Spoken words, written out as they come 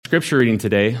scripture reading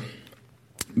today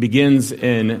begins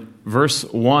in verse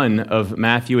 1 of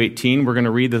Matthew 18. We're going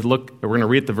to read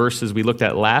the verses we looked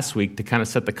at last week to kind of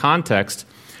set the context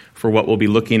for what we'll be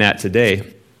looking at today.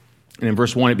 And in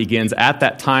verse 1 it begins, "At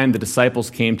that time the disciples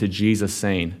came to Jesus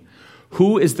saying,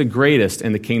 'Who is the greatest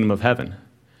in the kingdom of heaven?'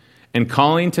 And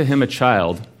calling to him a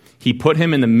child, he put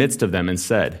him in the midst of them and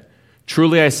said,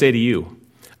 'Truly I say to you,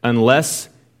 unless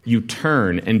you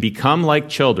turn and become like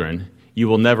children, you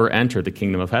will never enter the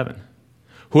kingdom of heaven.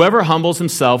 Whoever humbles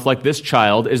himself like this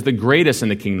child is the greatest in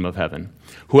the kingdom of heaven.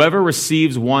 Whoever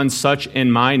receives one such in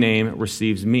my name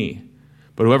receives me.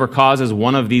 But whoever causes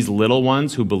one of these little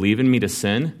ones who believe in me to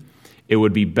sin, it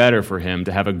would be better for him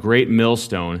to have a great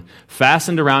millstone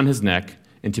fastened around his neck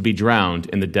and to be drowned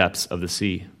in the depths of the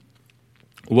sea.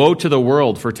 Woe to the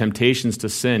world for temptations to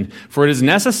sin, for it is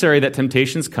necessary that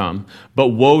temptations come, but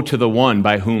woe to the one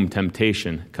by whom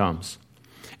temptation comes.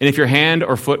 And if your hand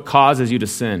or foot causes you to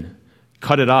sin,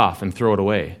 cut it off and throw it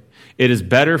away. It is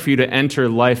better for you to enter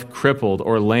life crippled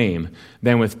or lame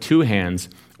than with 2 hands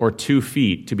or 2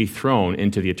 feet to be thrown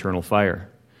into the eternal fire.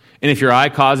 And if your eye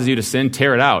causes you to sin,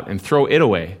 tear it out and throw it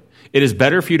away. It is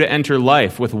better for you to enter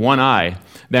life with 1 eye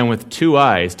than with 2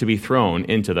 eyes to be thrown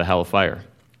into the hell fire.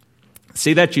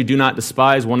 See that you do not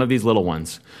despise one of these little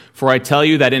ones. For I tell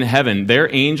you that in heaven their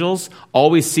angels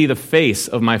always see the face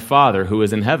of my Father who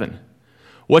is in heaven.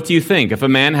 What do you think? If a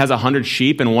man has 100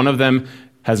 sheep and one of them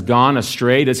has gone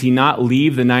astray, does he not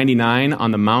leave the 99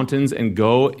 on the mountains and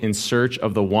go in search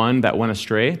of the one that went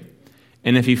astray?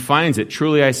 And if he finds it,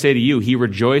 truly I say to you, he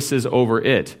rejoices over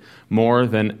it more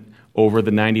than over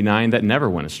the 99 that never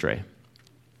went astray.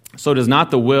 So it is not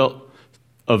the will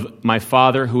of my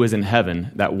Father who is in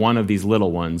heaven that one of these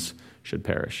little ones should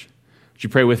perish." Would you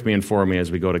pray with me and for me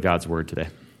as we go to God's word today?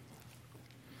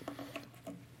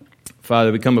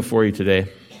 Father, we come before you today,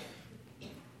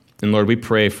 and Lord, we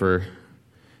pray for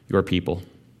your people,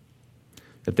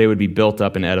 that they would be built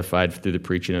up and edified through the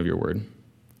preaching of your word.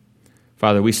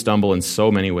 Father, we stumble in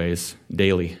so many ways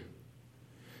daily,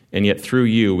 and yet through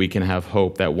you we can have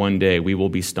hope that one day we will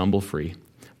be stumble-free,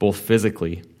 both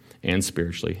physically and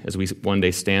spiritually, as we one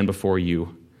day stand before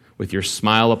you with your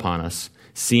smile upon us,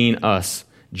 seeing us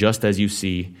just as you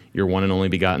see your one and only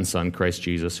begotten Son, Christ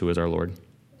Jesus, who is our Lord.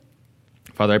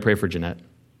 Father, I pray for Jeanette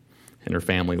and her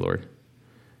family, Lord.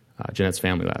 Jeanette's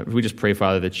family. We just pray,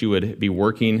 Father, that you would be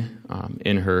working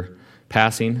in her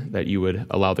passing, that you would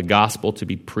allow the gospel to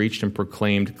be preached and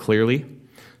proclaimed clearly.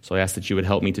 So I ask that you would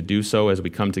help me to do so as we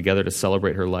come together to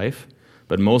celebrate her life.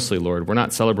 But mostly, Lord, we're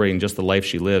not celebrating just the life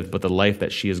she lived, but the life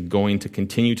that she is going to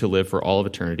continue to live for all of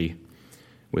eternity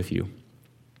with you.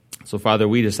 So, Father,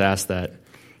 we just ask that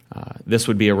this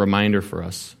would be a reminder for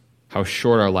us how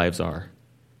short our lives are,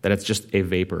 that it's just a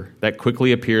vapor that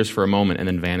quickly appears for a moment and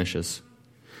then vanishes.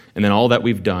 And then all that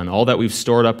we've done, all that we've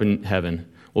stored up in heaven,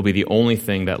 will be the only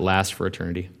thing that lasts for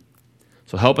eternity.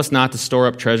 So help us not to store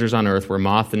up treasures on earth where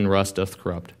moth and rust doth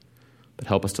corrupt, but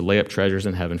help us to lay up treasures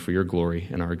in heaven for your glory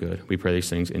and our good. We pray these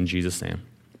things in Jesus' name.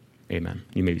 Amen.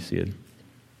 You may be seated.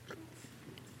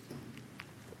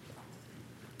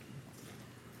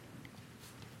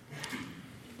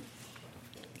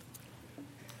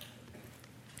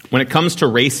 When it comes to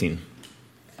racing,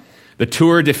 the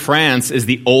Tour de France is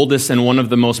the oldest and one of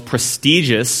the most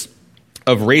prestigious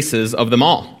of races of them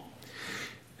all.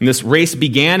 And this race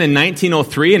began in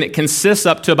 1903, and it consists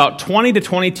up to about 20 to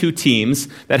 22 teams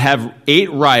that have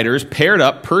 8 riders paired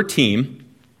up per team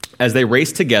as they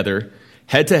race together,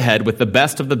 head-to-head with the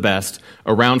best of the best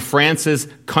around France's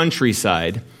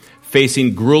countryside,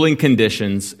 facing grueling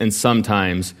conditions and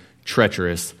sometimes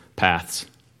treacherous paths.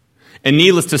 And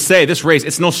needless to say, this race,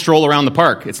 it's no stroll around the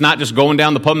park. It's not just going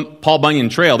down the Paul Bunyan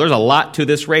Trail. There's a lot to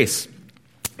this race.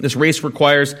 This race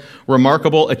requires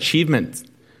remarkable achievement,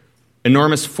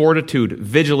 enormous fortitude,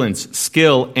 vigilance,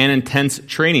 skill, and intense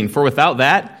training. For without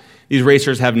that, these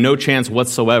racers have no chance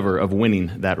whatsoever of winning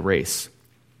that race.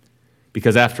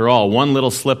 Because after all, one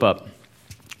little slip-up,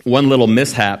 one little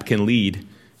mishap can lead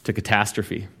to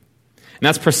catastrophe. And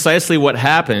that's precisely what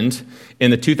happened in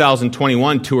the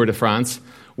 2021 Tour de France,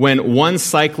 when one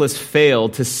cyclist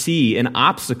failed to see an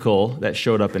obstacle that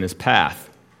showed up in his path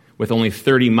with only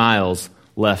 30 miles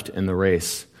left in the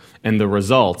race. And the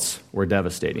results were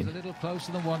devastating. A little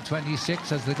closer than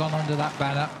 126 as they've gone under that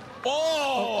banner.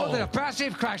 Oh, there's a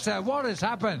massive crash there. What has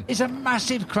happened? It's a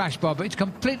massive crash, Bob. It's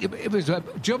completely... It was a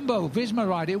Jumbo Visma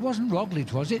ride. It wasn't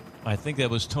Roglic, was it? I think that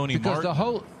was Tony because Martin. The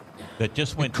whole... That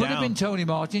just went down. It could have been Tony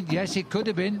Martin. Yes, it could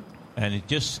have been. And he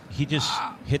just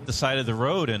hit the side of the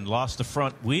road and lost the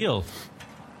front wheel.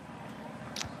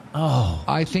 Oh.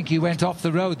 I think he went off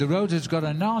the road. The road has got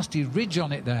a nasty ridge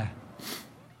on it there.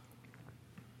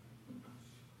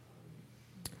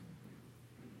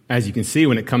 As you can see,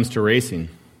 when it comes to racing,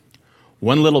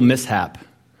 one little mishap,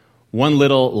 one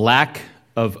little lack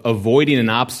of avoiding an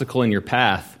obstacle in your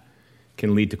path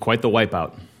can lead to quite the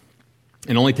wipeout.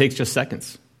 It only takes just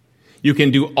seconds. You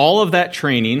can do all of that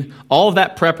training, all of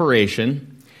that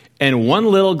preparation, and one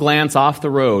little glance off the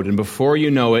road, and before you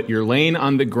know it, you're laying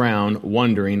on the ground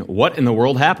wondering, what in the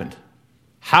world happened?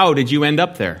 How did you end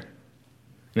up there?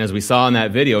 And as we saw in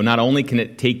that video, not only can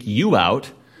it take you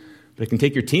out, but it can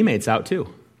take your teammates out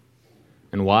too.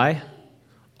 And why?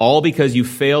 All because you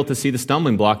failed to see the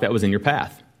stumbling block that was in your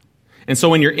path. And so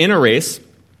when you're in a race,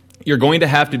 you're going to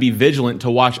have to be vigilant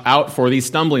to watch out for these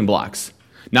stumbling blocks.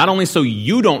 Not only so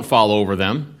you don't fall over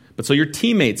them, but so your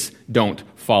teammates don't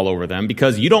fall over them,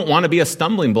 because you don't want to be a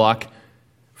stumbling block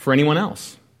for anyone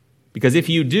else. Because if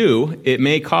you do, it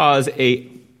may cause a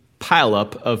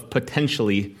pileup of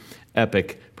potentially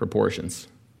epic proportions.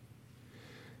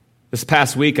 This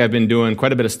past week, I've been doing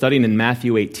quite a bit of studying in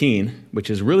Matthew 18, which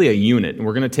is really a unit, and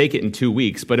we're going to take it in 2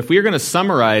 weeks. But if we are going to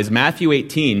summarize Matthew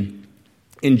 18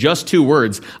 in just 2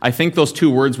 words, I think those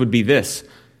 2 words would be this: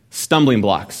 stumbling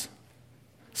blocks.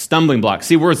 Stumbling blocks.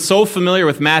 See, we're so familiar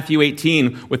with Matthew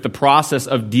 18 with the process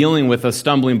of dealing with a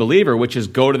stumbling believer, which is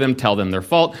go to them, tell them their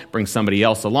fault, bring somebody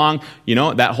else along. You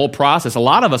know, that whole process. A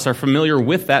lot of us are familiar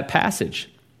with that passage.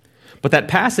 But that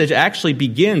passage actually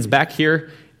begins back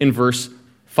here in verse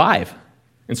 5.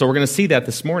 And so we're going to see that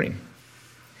this morning.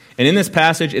 And in this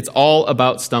passage, it's all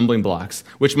about stumbling blocks,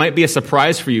 which might be a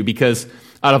surprise for you, because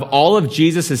out of all of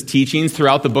Jesus' teachings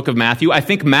throughout the book of Matthew, I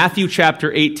think Matthew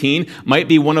chapter 18 might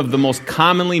be one of the most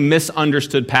commonly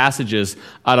misunderstood passages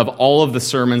out of all of the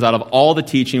sermons, out of all the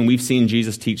teaching we've seen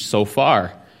Jesus teach so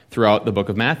far throughout the book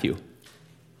of Matthew.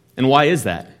 And why is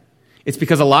that? It's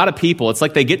because a lot of people, it's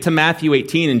like they get to Matthew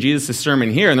 18 and Jesus' sermon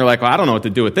here, and they're like, well, I don't know what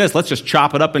to do with this. Let's just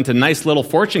chop it up into nice little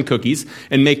fortune cookies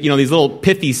and make, these little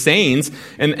pithy sayings,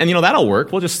 and that'll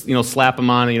work. We'll just, slap them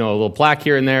on, a little plaque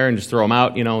here and there and just throw them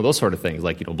out, those sort of things.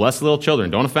 Like, bless the little children,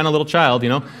 don't offend a little child,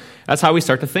 That's how we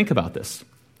start to think about this.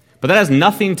 But that has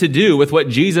nothing to do with what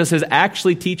Jesus is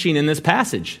actually teaching in this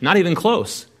passage. Not even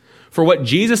close. For what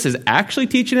Jesus is actually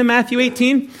teaching in Matthew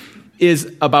 18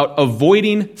 is about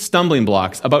avoiding stumbling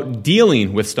blocks, about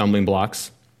dealing with stumbling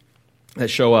blocks that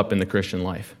show up in the Christian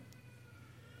life.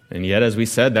 And yet, as we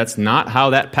said, that's not how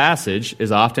that passage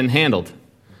is often handled.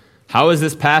 How is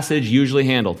this passage usually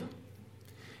handled?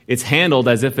 It's handled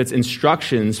as if it's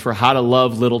instructions for how to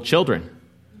love little children.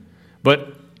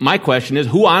 But my question is,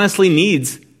 who honestly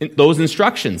needs those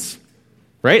instructions?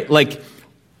 Right? Like,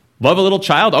 love a little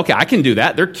child? Okay, I can do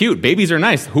that. They're cute. Babies are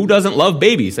nice. Who doesn't love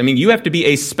babies? I mean, you have to be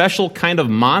a special kind of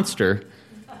monster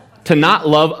to not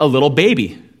love a little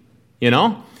baby,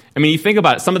 I mean, you think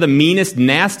about it. Some of the meanest,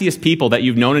 nastiest people that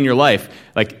you've known in your life,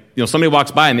 like, somebody walks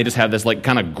by and they just have this, like,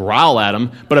 kind of growl at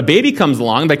them, but a baby comes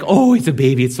along, like, oh, it's a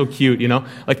baby, it's so cute,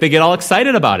 Like, they get all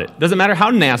excited about it. Doesn't matter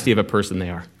how nasty of a person they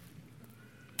are.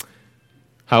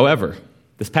 However,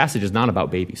 this passage is not about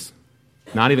babies.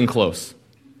 Not even close.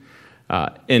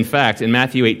 In fact, in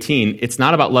Matthew 18, it's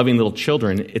not about loving little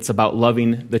children, it's about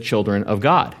loving the children of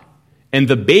God. And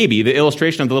the baby, the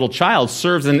illustration of the little child,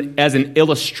 serves as an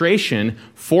illustration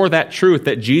for that truth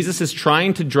that Jesus is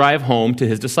trying to drive home to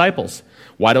his disciples.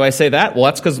 Why do I say that? Well,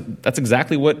 that's because that's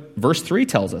exactly what verse 3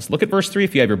 tells us. Look at verse 3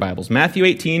 if you have your Bibles. Matthew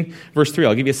 18, verse 3.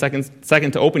 I'll give you a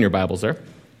second to open your Bibles there.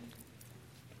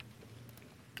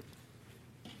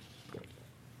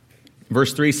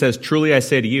 Verse 3 says, "Truly I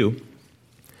say to you,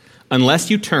 unless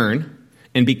you turn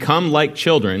and become like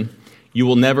children, you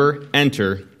will never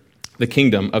enter the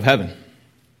kingdom of heaven."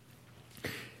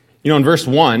 In verse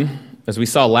 1, as we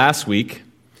saw last week,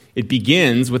 it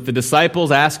begins with the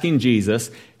disciples asking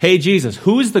Jesus, "Hey, Jesus,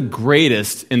 who is the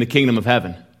greatest in the kingdom of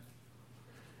heaven?"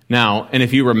 Now, and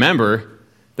if you remember,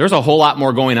 there's a whole lot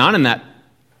more going on in that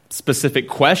specific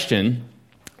question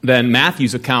than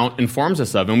Matthew's account informs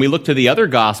us of. And we look to the other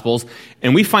Gospels,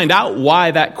 and we find out why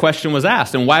that question was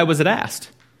asked. And why was it asked?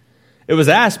 It was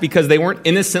asked because they weren't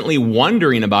innocently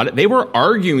wondering about it. They were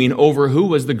arguing over who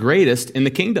was the greatest in the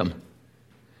kingdom.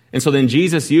 And so then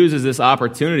Jesus uses this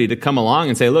opportunity to come along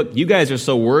and say, look, you guys are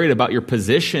so worried about your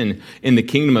position in the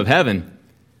kingdom of heaven,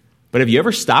 but have you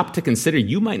ever stopped to consider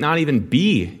you might not even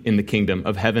be in the kingdom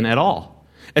of heaven at all?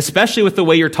 Especially with the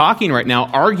way you're talking right now,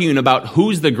 arguing about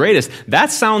who's the greatest.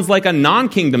 That sounds like a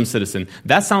non-kingdom citizen.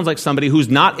 That sounds like somebody who's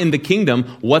not in the kingdom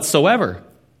whatsoever.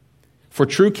 For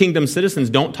true kingdom citizens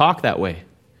don't talk that way.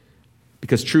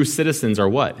 Because true citizens are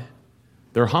what?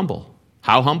 They're humble.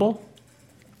 How humble?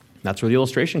 That's where the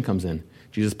illustration comes in.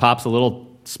 Jesus pops a little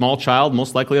small child,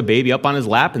 most likely a baby, up on his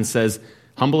lap and says,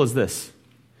 humble as this.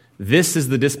 This is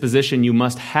the disposition you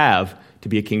must have to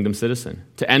be a kingdom citizen,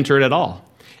 to enter it at all.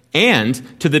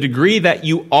 And to the degree that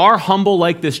you are humble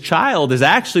like this child is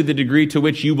actually the degree to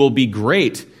which you will be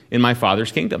great in my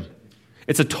Father's kingdom.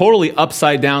 It's a totally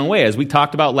upside down way. As we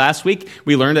talked about last week,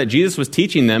 we learned that Jesus was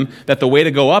teaching them that the way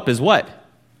to go up is what?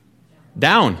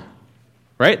 Down,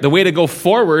 right? The way to go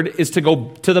forward is to go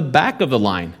to the back of the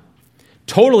line.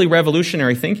 Totally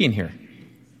revolutionary thinking here.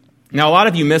 Now, a lot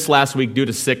of you missed last week due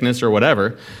to sickness or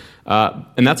whatever,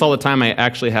 and that's all the time I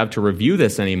actually have to review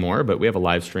this anymore, but we have a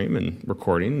live stream and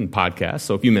recording and podcast,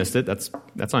 so if you missed it,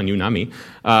 that's on you, not me.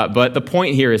 But the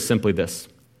point here is simply this.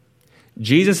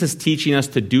 Jesus is teaching us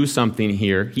to do something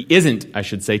here. He isn't, I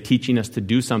should say, teaching us to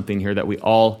do something here that we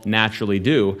all naturally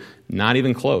do, not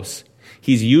even close.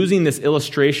 He's using this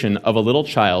illustration of a little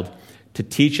child to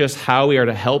teach us how we are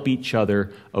to help each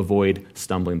other avoid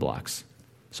stumbling blocks.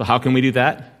 So how can we do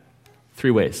that?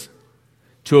 3 ways.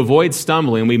 To avoid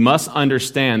stumbling, we must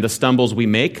understand the stumbles we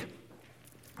make.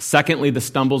 Secondly, the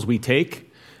stumbles we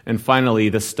take. And finally,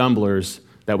 the stumblers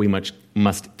that we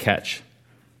must catch.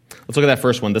 Let's look at that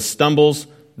first one, the stumbles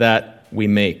that we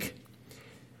make.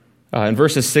 In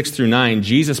verses 6 through 9,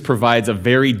 Jesus provides a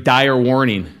very dire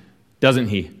warning, doesn't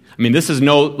he? I mean, this is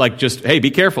no, just, hey,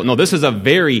 be careful. No, this is a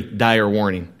very dire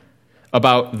warning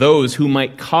about those who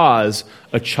might cause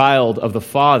a child of the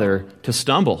Father to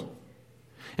stumble.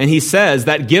 And he says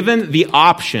that given the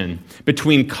option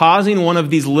between causing one of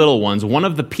these little ones, one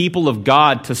of the people of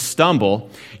God to stumble,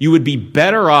 you would be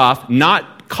better off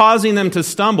not causing them to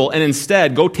stumble and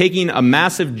instead go taking a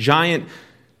massive giant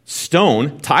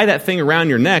stone, tie that thing around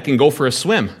your neck and go for a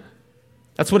swim.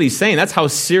 That's what he's saying. That's how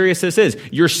serious this is.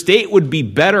 Your state would be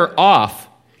better off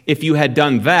if you had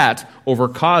done that over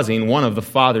causing one of the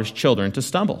Father's children to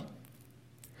stumble.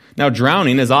 Now,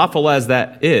 drowning, as awful as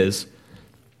that is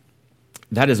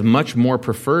much more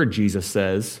preferred, Jesus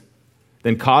says,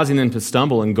 than causing them to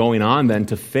stumble and going on then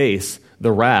to face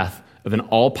the wrath of an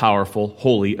all-powerful,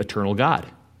 holy, eternal God.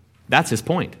 That's his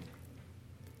point.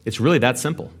 It's really that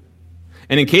simple.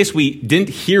 And in case we didn't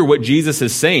hear what Jesus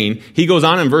is saying, he goes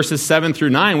on in verses 7 through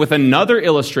 9 with another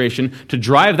illustration to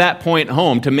drive that point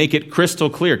home, to make it crystal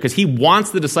clear, because he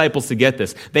wants the disciples to get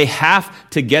this. They have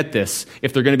to get this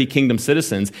if they're going to be kingdom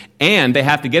citizens, and they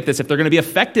have to get this if they're going to be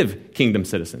effective kingdom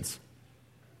citizens.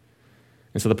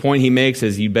 And so the point he makes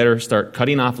is you better start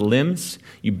cutting off limbs,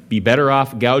 you'd be better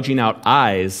off gouging out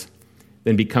eyes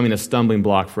than becoming a stumbling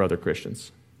block for other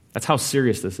Christians. That's how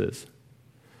serious this is.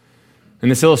 And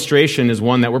this illustration is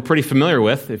one that we're pretty familiar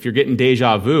with. If you're getting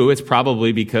deja vu, it's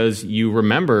probably because you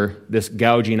remember this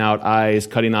gouging out eyes,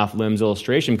 cutting off limbs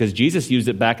illustration, because Jesus used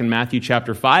it back in Matthew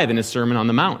chapter 5 in his Sermon on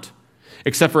the Mount.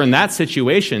 Except for in that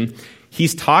situation,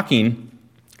 he's talking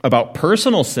about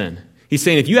personal sin. He's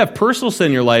saying if you have personal sin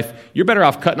in your life, you're better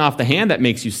off cutting off the hand that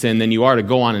makes you sin than you are to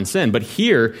go on and sin. But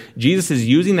here, Jesus is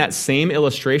using that same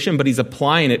illustration, but he's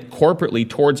applying it corporately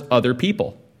towards other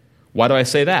people. Why do I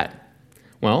say that?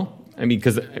 Well,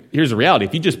 because here's the reality.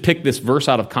 If you just pick this verse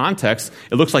out of context,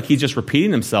 it looks like he's just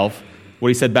repeating himself, what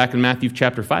he said back in Matthew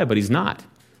chapter 5, but he's not.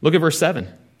 Look at verse 7.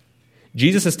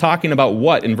 Jesus is talking about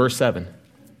what in verse 7?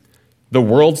 The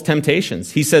world's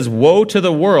temptations. He says, woe to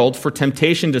the world for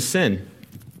temptation to sin.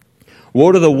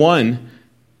 Woe to the one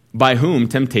by whom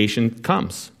temptation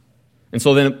comes. And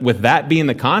so then with that being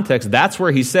the context, that's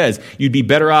where he says you'd be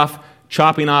better off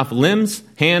chopping off limbs,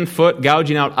 hand, foot,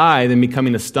 gouging out eye than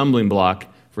becoming a stumbling block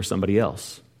for somebody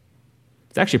else.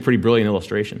 It's actually a pretty brilliant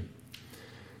illustration.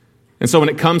 And so when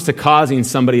it comes to causing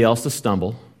somebody else to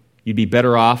stumble, you'd be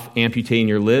better off amputating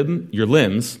your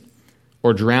limbs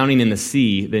or drowning in the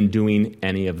sea than doing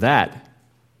any of that.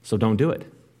 So don't do it.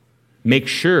 Make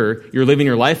sure you're living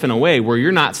your life in a way where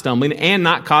you're not stumbling and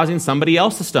not causing somebody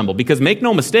else to stumble. Because make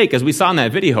no mistake, as we saw in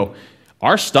that video,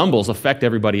 our stumbles affect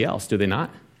everybody else, do they not?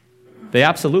 They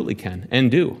absolutely can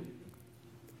and do.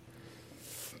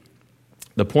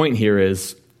 The point here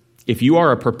is, if you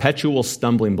are a perpetual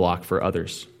stumbling block for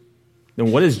others,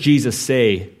 then what does Jesus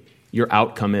say your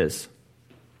outcome is?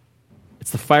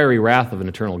 It's the fiery wrath of an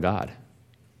eternal God.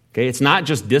 Okay, it's not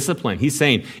just discipline. He's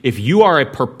saying, if you are a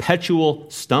perpetual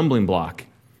stumbling block,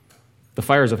 the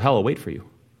fires of hell await for you.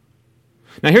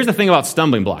 Now, here's the thing about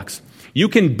stumbling blocks. You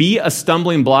can be a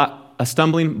stumbling block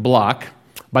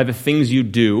by the things you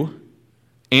do,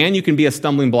 and you can be a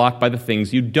stumbling block by the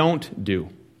things you don't do.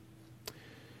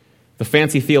 The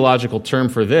fancy theological term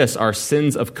for this are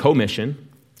sins of commission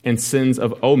and sins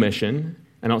of omission.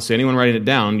 I don't see anyone writing it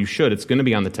down. You should. It's going to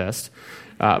be on the test.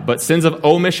 But sins of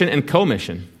omission and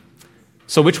commission.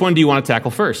 So which one do you want to tackle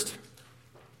first?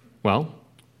 Well,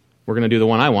 we're going to do the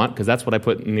one I want because that's what I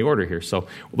put in the order here. So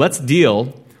let's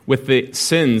deal with the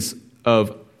sins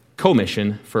of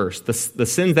commission first, the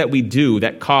sins that we do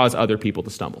that cause other people to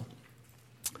stumble.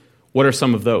 What are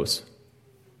some of those?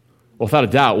 Well, without a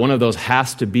doubt, one of those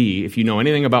has to be, if you know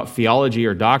anything about theology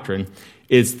or doctrine,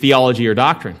 is theology or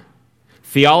doctrine.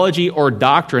 Theology or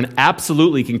doctrine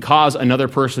absolutely can cause another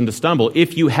person to stumble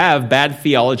if you have bad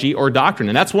theology or doctrine.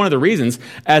 And that's one of the reasons,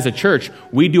 as a church,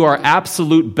 we do our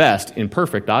absolute best,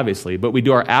 imperfect obviously, but we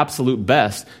do our absolute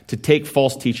best to take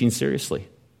false teaching seriously.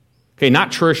 Okay,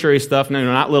 not tertiary stuff, no,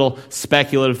 not little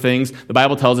speculative things. The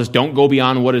Bible tells us don't go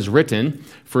beyond what is written,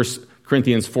 1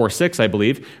 Corinthians 4:6, I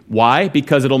believe. Why?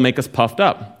 Because it'll make us puffed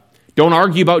up. Don't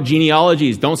argue about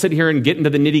genealogies. Don't sit here and get into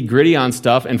the nitty-gritty on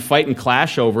stuff and fight and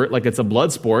clash over it like it's a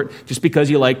blood sport just because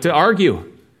you like to argue.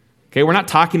 Okay, we're not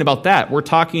talking about that. We're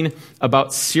talking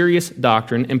about serious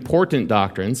doctrine, important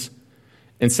doctrines.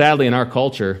 And sadly, in our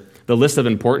culture, the list of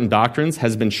important doctrines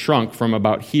has been shrunk from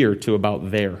about here to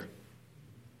about there.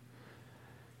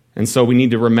 And so we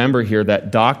need to remember here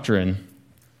that doctrine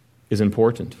is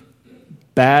important.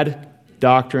 Bad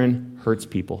doctrine hurts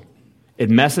people. It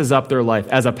messes up their life.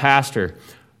 As a pastor,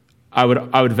 I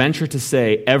would venture to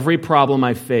say every problem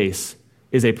I face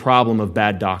is a problem of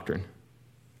bad doctrine.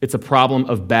 It's a problem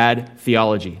of bad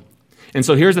theology. And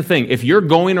so here's the thing. If you're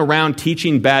going around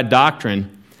teaching bad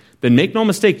doctrine, then make no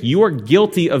mistake, you are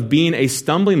guilty of being a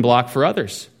stumbling block for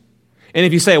others. And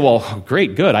if you say, well,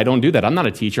 great, good, I don't do that. I'm not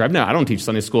a teacher. I don't teach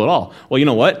Sunday school at all. Well, you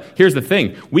know what? Here's the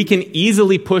thing. We can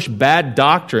easily push bad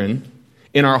doctrine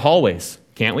in our hallways,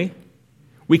 can't we?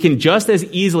 We can just as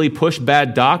easily push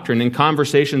bad doctrine in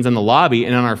conversations in the lobby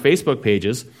and on our Facebook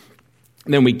pages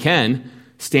than we can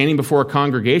standing before a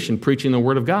congregation preaching the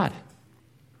Word of God.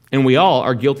 And we all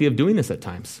are guilty of doing this at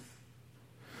times.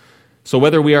 So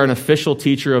whether we are an official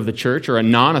teacher of the church or a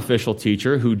non-official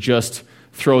teacher who just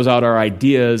throws out our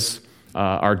ideas,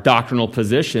 our doctrinal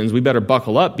positions, we better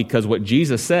buckle up, because what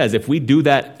Jesus says, if we do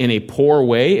that in a poor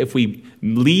way, if we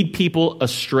lead people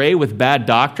astray with bad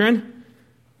doctrine,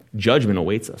 judgment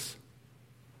awaits us.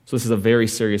 So this is a very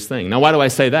serious thing. Now, why do I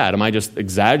say that? Am I just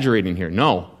exaggerating here?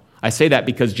 No. I say that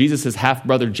because Jesus'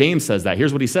 half-brother James says that.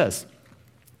 Here's what he says.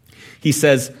 He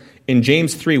says in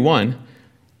James 3:1,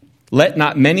 "Let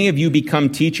not many of you become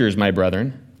teachers, my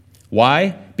brethren."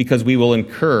 Why? Because we will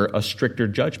incur a stricter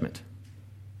judgment.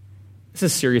 This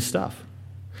is serious stuff.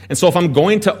 And so if I'm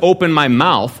going to open my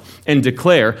mouth and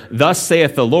declare, "Thus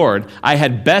saith the Lord," I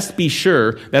had best be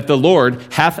sure that the Lord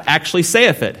hath actually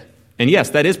saith it. And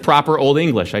yes, that is proper Old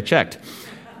English. I checked.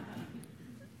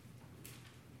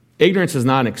 Ignorance is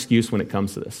not an excuse when it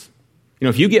comes to this. You know,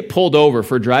 if you get pulled over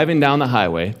for driving down the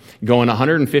highway, going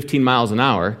 115 miles an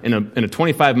hour in a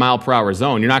 25-mile-per-hour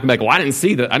zone, you're not going to be like, "Well, I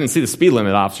didn't see the speed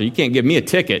limit, officer. You can't give me a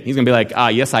ticket." He's going to be like,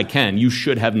 "Yes, I can. You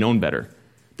should have known better.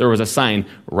 There was a sign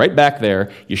right back there.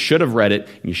 You should have read it,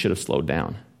 and you should have slowed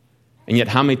down." And yet,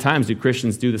 how many times do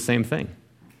Christians do the same thing?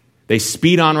 They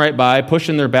speed on right by,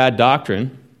 pushing their bad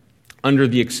doctrine under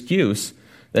the excuse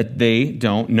that they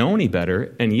don't know any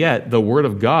better, and yet the Word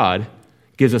of God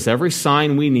gives us every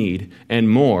sign we need and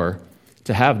more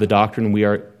to have the doctrine we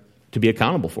are to be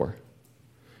accountable for.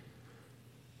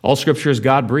 All Scripture is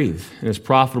God-breathed and is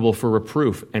profitable for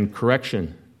reproof and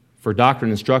correction, for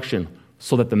doctrine, instruction,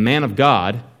 so that the man of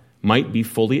God might be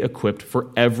fully equipped for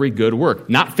every good work.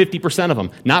 Not 50% of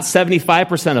them, not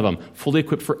 75% of them, fully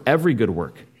equipped for every good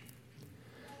work.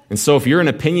 And so if you're an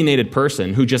opinionated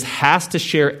person who just has to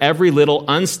share every little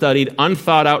unstudied,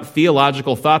 unthought-out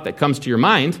theological thought that comes to your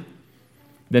mind,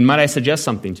 then might I suggest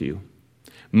something to you?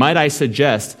 Might I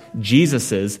suggest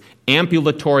Jesus'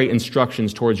 ambulatory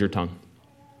instructions towards your tongue?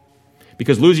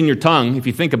 Because losing your tongue, if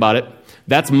you think about it,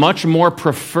 that's much more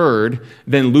preferred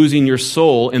than losing your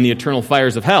soul in the eternal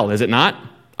fires of hell, is it not?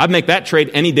 I'd make that trade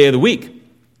any day of the week.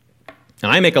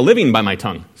 And I make a living by my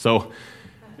tongue. So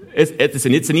it's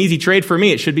an easy trade for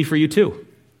me. It should be for you too.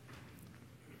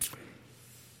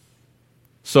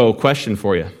 So, question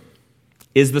for you.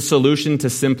 Is the solution to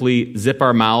simply zip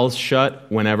our mouths shut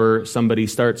whenever somebody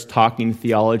starts talking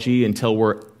theology until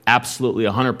we're absolutely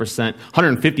 100%,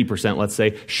 150%, let's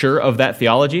say, sure of that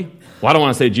theology? Well, I don't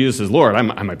want to say Jesus is Lord. I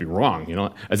might be wrong. You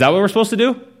know, is that what we're supposed to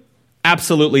do?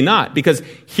 Absolutely not. Because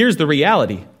here's the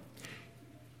reality.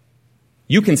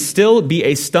 You can still be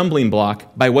a stumbling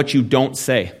block by what you don't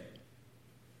say.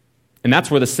 And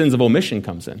that's where the sins of omission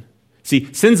comes in.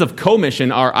 See, sins of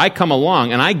commission are I come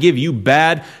along and I give you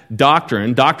bad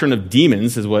doctrine of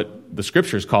demons is what the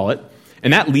scriptures call it,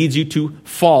 and that leads you to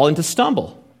fall and to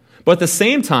stumble. But at the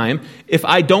same time, if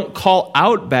I don't call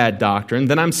out bad doctrine,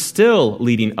 then I'm still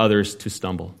leading others to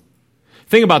stumble.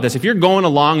 Think about this. If you're going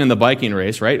along in the biking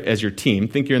race, right, as your team,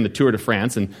 think you're in the Tour de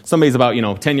France, and somebody's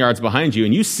about, 10 yards behind you,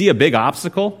 and you see a big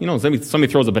obstacle. Somebody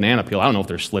throws a banana peel. I don't know if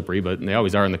they're slippery, but they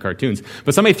always are in the cartoons.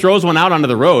 But somebody throws one out onto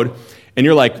the road, and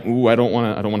you're like, ooh, I don't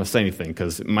want to say anything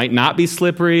because it might not be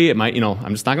slippery. It might,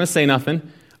 I'm just not going to say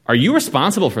nothing. Are you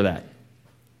responsible for that?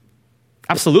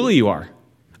 Absolutely you are.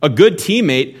 A good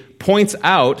teammate points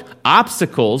out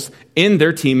obstacles in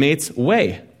their teammate's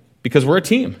way because we're a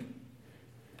team.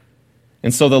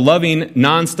 And so the loving,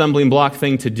 non-stumbling block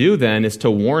thing to do then is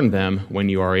to warn them when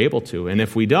you are able to. And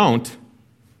if we don't,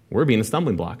 we're being a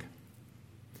stumbling block.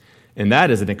 And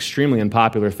that is an extremely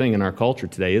unpopular thing in our culture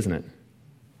today, isn't it?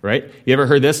 Right? You ever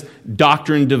heard this?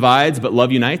 Doctrine divides, but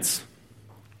love unites.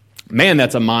 Man,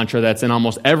 that's a mantra that's in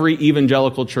almost every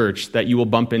evangelical church that you will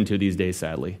bump into these days,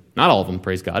 sadly. Not all of them,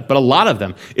 praise God, but a lot of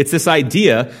them. It's this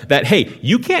idea that, hey,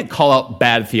 you can't call out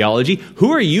bad theology.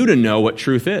 Who are you to know what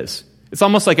truth is? It's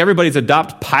almost like everybody's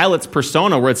adopt Pilate's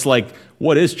persona where it's like,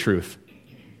 what is truth?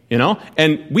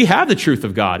 And we have the truth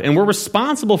of God, and we're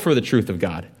responsible for the truth of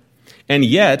God. And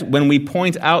yet, when we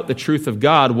point out the truth of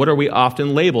God, what are we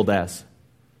often labeled as?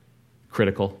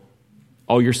 Critical.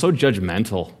 Oh, you're so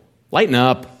judgmental. Lighten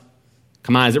up.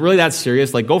 Come on, is it really that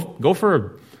serious? Like, go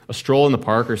for a stroll in the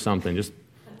park or something. Just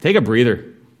take a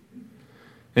breather.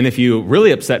 And if you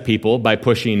really upset people by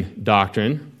pushing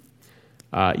doctrine,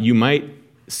 you might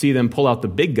see them pull out the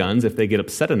big guns if they get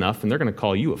upset enough, and they're going to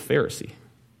call you a Pharisee.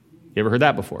 You ever heard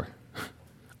that before?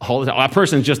 All the time. That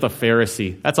person's just a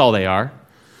Pharisee. That's all they are.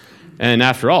 And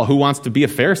after all, who wants to be a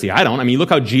Pharisee? I don't. I mean, look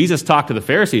how Jesus talked to the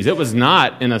Pharisees. It was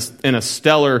not in a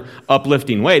stellar,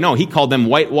 uplifting way. No, he called them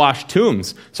whitewashed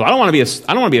tombs. So I don't want to be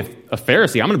a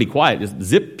Pharisee. I'm going to be quiet. Just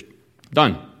zip,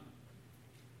 done.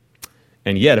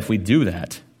 And yet, if we do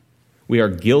that, we are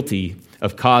guilty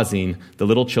of causing the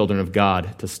little children of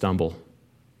God to stumble.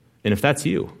 And if that's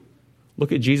you,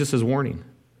 look at Jesus' warning,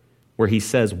 where he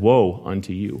says, "Woe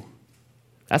unto you."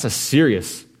 That's a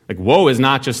serious. Like, woe is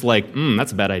not just like,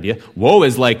 that's a bad idea. Woe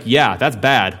is like, yeah, that's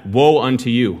bad. Woe unto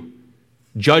you.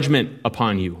 Judgment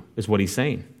upon you is what he's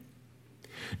saying.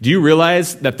 Do you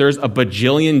realize that there's a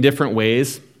bajillion different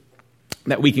ways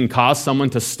that we can cause someone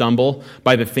to stumble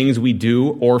by the things we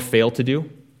do or fail to do?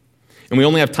 And we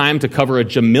only have time to cover a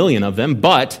jamillion of them,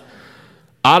 but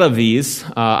out of these,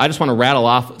 I just want to rattle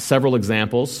off several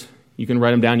examples. You can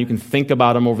write them down. You can think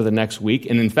about them over the next week.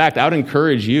 And in fact, I would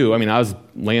encourage you. I was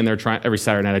laying there every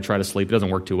Saturday night I try to sleep. It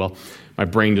doesn't work too well. My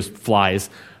brain just flies.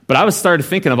 But I started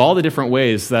thinking of all the different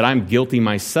ways that I'm guilty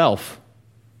myself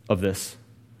of this.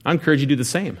 I encourage you to do the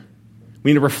same.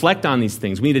 We need to reflect on these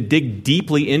things. We need to dig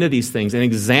deeply into these things and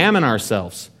examine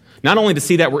ourselves. Not only to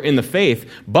see that we're in the faith,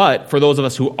 but for those of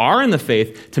us who are in the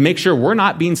faith, to make sure we're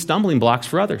not being stumbling blocks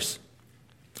for others.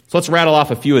 So let's rattle off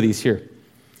a few of these here.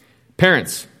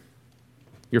 Parents,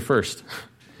 you're first.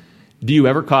 Do you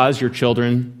ever cause your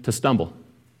children to stumble?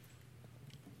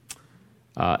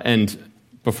 And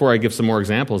before I give some more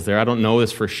examples there, I don't know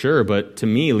this for sure, but to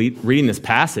me, reading this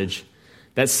passage,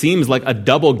 that seems like a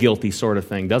double guilty sort of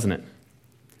thing, doesn't it?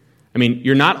 I mean,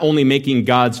 you're not only making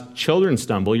God's children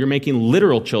stumble, you're making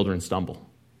literal children stumble.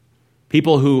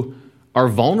 People who are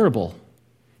vulnerable.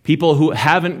 People who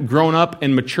haven't grown up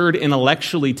and matured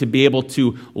intellectually to be able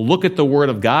to look at the Word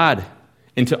of God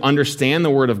and to understand the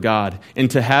Word of God,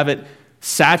 and to have it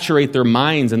saturate their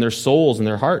minds and their souls and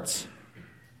their hearts.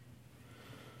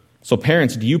 So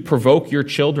parents, do you provoke your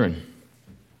children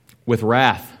with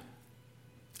wrath,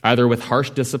 either with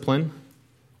harsh discipline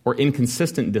or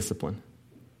inconsistent discipline?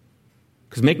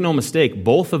 Because make no mistake,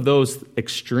 both of those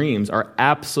extremes are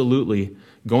absolutely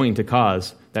going to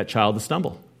cause that child to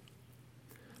stumble.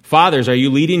 Fathers, are you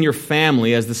leading your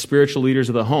family as the spiritual leaders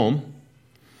of the home?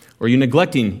 Or are you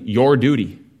neglecting your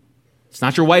duty? It's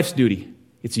not your wife's duty.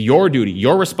 It's your duty.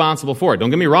 You're responsible for it.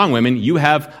 Don't get me wrong, women. You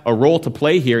have a role to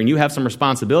play here, and you have some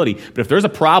responsibility. But if there's a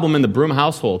problem in the Broom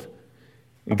household,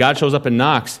 and God shows up and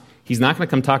knocks, he's not going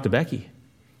to come talk to Becky.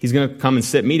 He's going to come and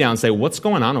sit me down and say, what's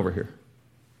going on over here?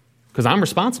 Because I'm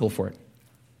responsible for it.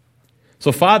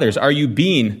 So fathers, are you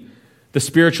being the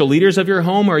spiritual leaders of your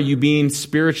home, or are you being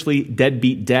spiritually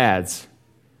deadbeat dads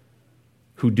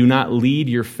who do not lead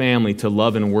your family to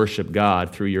love and worship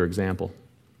God through your example?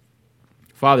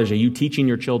 Fathers, are you teaching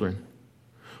your children?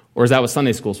 Or is that what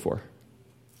Sunday school's for?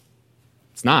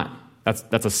 It's not.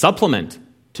 That's a supplement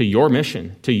to your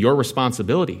mission, to your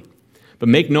responsibility. But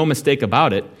make no mistake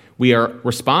about it, we are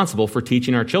responsible for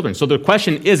teaching our children. So the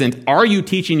question isn't, are you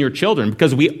teaching your children?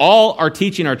 Because we all are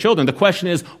teaching our children. The question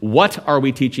is, what are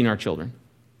we teaching our children?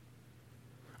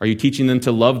 Are you teaching them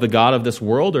to love the God of this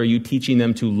world, or are you teaching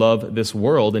them to love this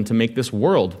world and to make this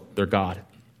world their God?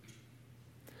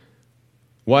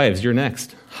 Wives, you're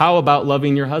next. How about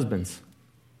loving your husbands?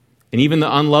 And even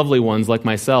the unlovely ones like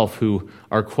myself who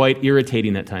are quite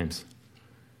irritating at times.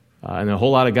 And a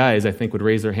whole lot of guys, I think, would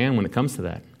raise their hand when it comes to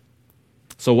that.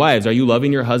 So wives, are you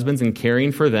loving your husbands and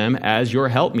caring for them as your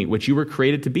helpmeet, which you were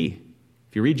created to be?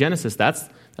 If you read Genesis, that's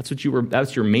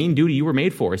your main duty you were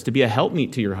made for, is to be a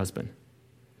helpmeet to your husband.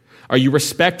 Are you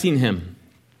respecting him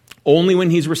only when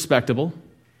he's respectable?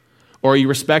 Or are you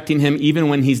respecting him even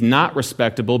when he's not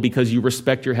respectable because you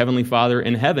respect your heavenly Father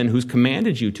in heaven who's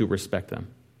commanded you to respect them?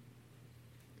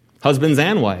 Husbands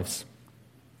and wives,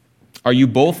 are you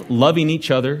both loving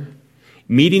each other,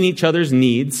 meeting each other's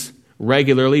needs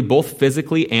regularly, both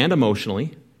physically and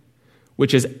emotionally,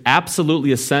 which is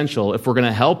absolutely essential if we're going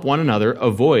to help one another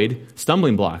avoid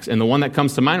stumbling blocks? And the one that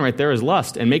comes to mind right there is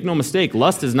lust. And make no mistake,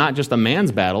 lust is not just a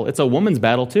man's battle, it's a woman's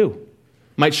battle too.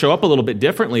 Might show up a little bit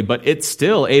differently, but it's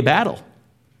still a battle.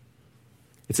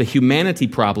 It's a humanity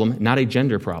problem, not a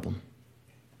gender problem.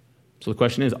 So the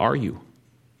question is, are you?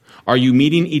 Are you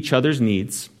meeting each other's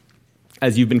needs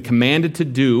as you've been commanded to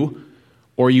do,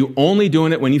 or are you only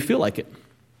doing it when you feel like it?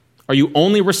 Are you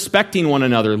only respecting one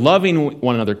another, loving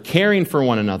one another, caring for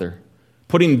one another,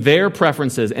 putting their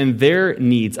preferences and their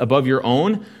needs above your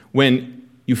own when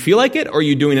you feel like it, or are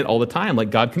you doing it all the time like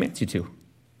God commands you to?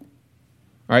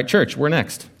 All right, church, we're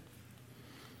next.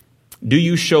 Do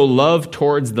you show love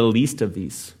towards the least of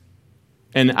these?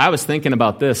 And I was thinking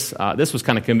about this. This was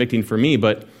kind of convicting for me,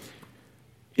 but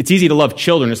it's easy to love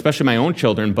children, especially my own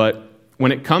children, but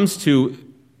when it comes to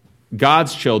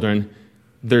God's children,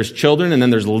 there's children and then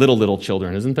there's little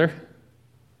children, isn't there?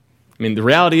 I mean, the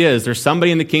reality is there's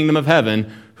somebody in the kingdom of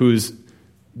heaven who's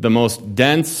the most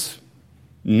dense,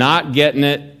 not getting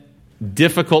it,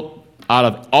 difficult out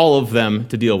of all of them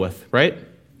to deal with, right?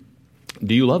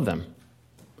 Do you love them?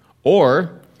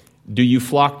 Or do you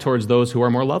flock towards those who are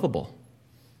more lovable?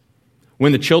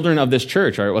 When the children of this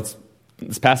church, all right,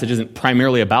 this passage isn't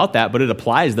primarily about that, but it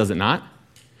applies, does it not?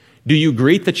 Do you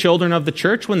greet the children of the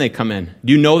church when they come in?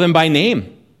 Do you know them by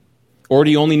name? Or do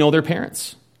you only know their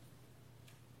parents?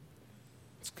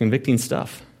 It's convicting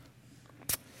stuff.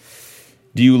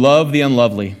 Do you love the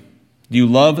unlovely? Do you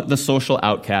love the social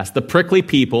outcast, the prickly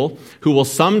people who will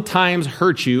sometimes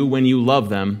hurt you when you love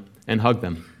them and hug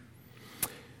them?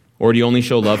 Or do you only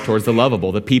show love towards the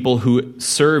lovable, the people who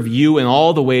serve you in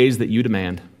all the ways that you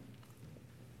demand?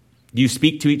 Do you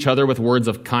speak to each other with words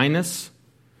of kindness,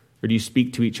 or do you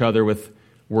speak to each other with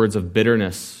words of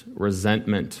bitterness,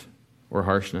 resentment, or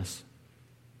harshness?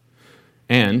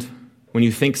 And when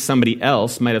you think somebody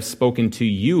else might have spoken to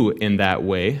you in that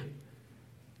way,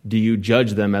 do you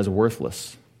judge them as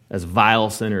worthless, as vile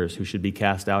sinners who should be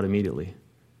cast out immediately?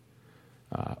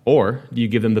 Or do you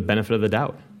give them the benefit of the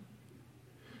doubt?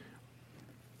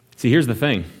 See, here's the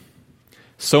thing.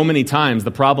 So many times the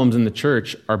problems in the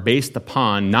church are based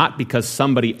upon not because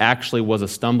somebody actually was a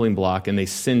stumbling block and they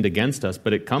sinned against us,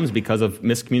 but it comes because of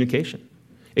miscommunication.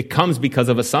 It comes because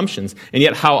of assumptions. And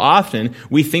yet how often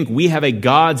we think we have a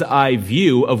God's eye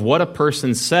view of what a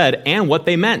person said and what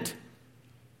they meant.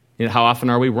 And how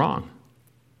often are we wrong?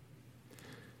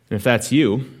 And if that's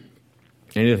you,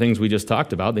 any of the things we just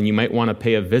talked about, then you might want to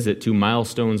pay a visit to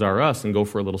Milestones R Us and go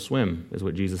for a little swim, is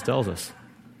what Jesus tells us.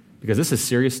 Because this is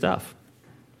serious stuff.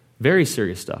 Very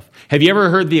serious stuff. Have you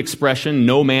ever heard the expression,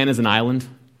 no man is an island?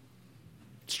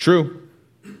 It's true,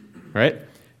 right?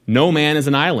 No man is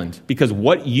an island, because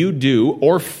what you do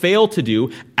or fail to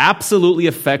do absolutely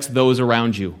affects those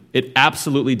around you. It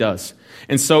absolutely does.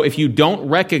 And so if you don't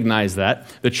recognize that,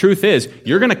 the truth is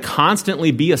you're going to constantly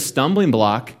be a stumbling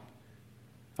block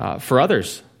for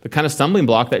others, the kind of stumbling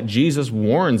block that Jesus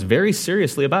warns very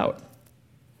seriously about.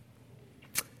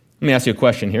 Let me ask you a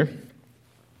question here.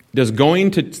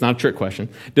 It's not a trick question,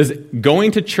 does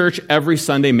going to church every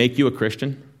Sunday make you a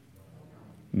Christian?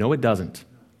 No, it doesn't.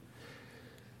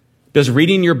 Does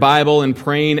reading your Bible and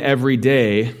praying every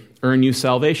day earn you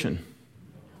salvation?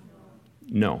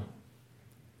 No.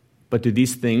 But do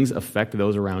these things affect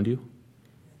those around you?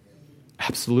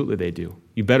 Absolutely they do.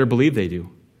 You better believe they do.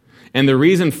 And the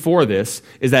reason for this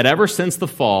is that ever since the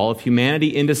fall of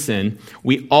humanity into sin,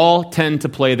 we all tend to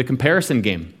play the comparison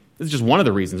game. This is just one of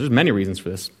the reasons. There's many reasons for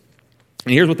this.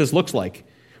 And here's what this looks like.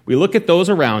 We look at those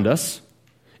around us,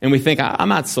 and we think, I'm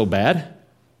not so bad,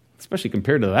 especially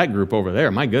compared to that group over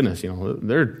there. My goodness,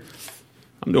 I'm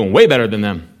doing way better than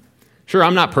them. Sure,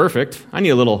 I'm not perfect. I need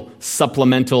a little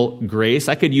supplemental grace.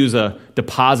 I could use a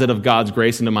deposit of God's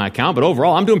grace into my account, but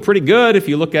overall, I'm doing pretty good. If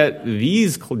you look at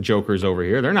these jokers over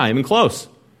here, they're not even close.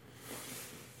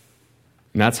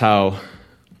 And that's how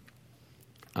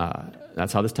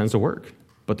this tends to work.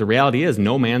 But the reality is,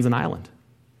 no man's an island.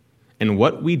 And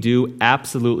what we do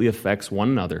absolutely affects one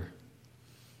another.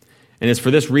 And it's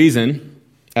for this reason,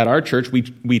 at our church,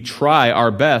 we try our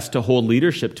best to hold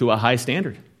leadership to a high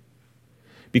standard.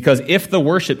 Because if the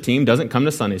worship team doesn't come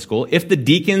to Sunday school, if the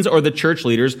deacons or the church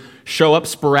leaders show up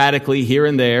sporadically here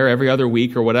and there every other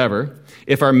week or whatever,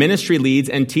 if our ministry leads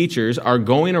and teachers are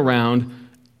going around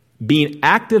being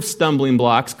active stumbling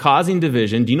blocks, causing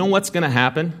division, do you know what's going to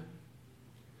happen?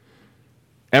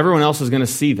 Everyone else is going to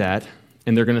see that,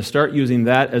 and they're going to start using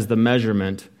that as the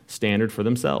measurement standard for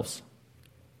themselves.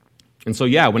 And so,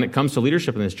 when it comes to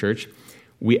leadership in this church,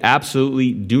 we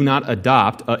absolutely do not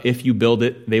adopt a if you build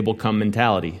it, they will come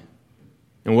mentality.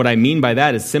 And what I mean by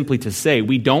that is simply to say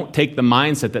we don't take the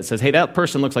mindset that says, hey, that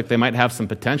person looks like they might have some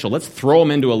potential. Let's throw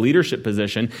them into a leadership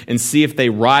position and see if they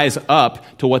rise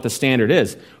up to what the standard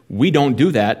is. We don't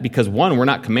do that because, one, we're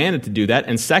not commanded to do that.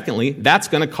 And secondly, that's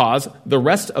going to cause the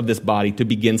rest of this body to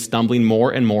begin stumbling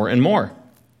more and more and more.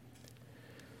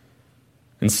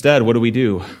 Instead, what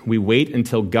do? We wait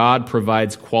until God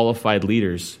provides qualified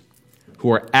leaders who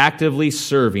are actively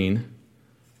serving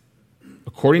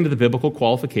according to the biblical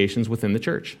qualifications within the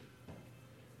church.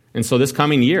 And so this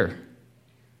coming year,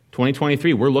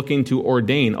 2023, we're looking to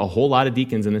ordain a whole lot of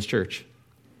deacons in this church.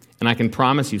 And I can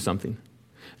promise you something.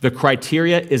 The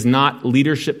criteria is not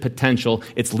leadership potential,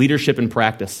 it's leadership in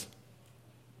practice.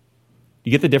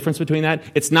 You get the difference between that?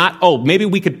 It's not, maybe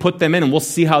we could put them in and we'll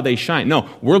see how they shine. No,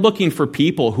 we're looking for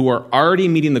people who are already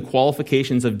meeting the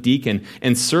qualifications of deacon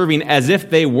and serving as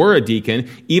if they were a deacon,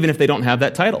 even if they don't have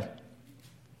that title.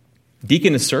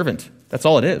 Deacon is servant. That's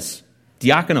all it is.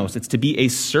 Diakonos, it's to be a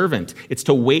servant. It's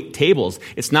to wait tables.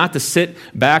 It's not to sit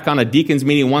back on a deacon's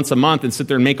meeting once a month and sit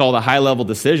there and make all the high-level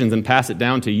decisions and pass it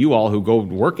down to you all who go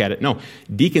work at it. No,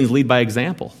 deacons lead by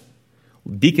example.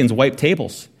 Deacons wipe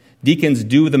tables. Deacons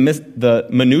do the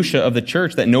minutia of the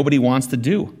church that nobody wants to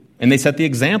do, and they set the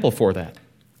example for that.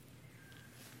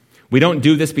 We don't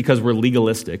do this because we're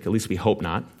legalistic, at least we hope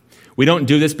not. We don't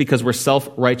do this because we're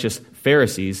self-righteous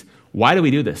Pharisees. Why do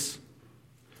we do this?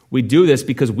 We do this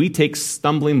because we take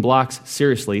stumbling blocks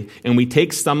seriously, and we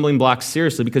take stumbling blocks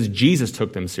seriously because Jesus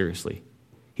took them seriously.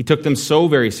 He took them so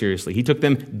very seriously. He took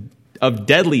them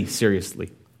deadly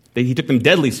seriously. He took them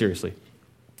deadly seriously.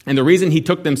 And the reason he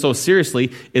took them so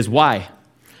seriously is why?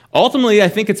 Ultimately, I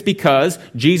think it's because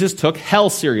Jesus took hell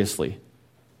seriously.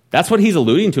 That's what he's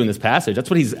alluding to in this passage. That's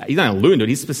what he's not alluding to it.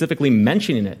 He's specifically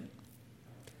mentioning it.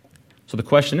 So the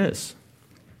question is,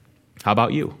 how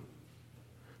about you?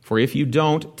 For if you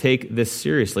don't take this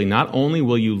seriously, not only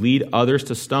will you lead others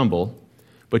to stumble,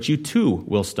 but you too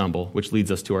will stumble, which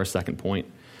leads us to our second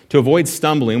point. To avoid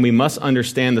stumbling, we must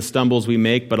understand the stumbles we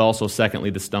make, but also, secondly,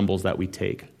 the stumbles that we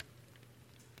take.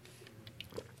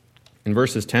 In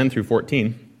verses 10 through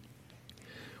 14,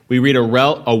 we read a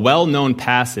well-known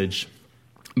passage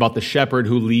about the shepherd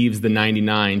who leaves the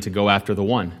 99 to go after the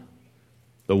one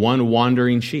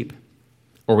wandering sheep,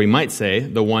 or we might say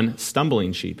the one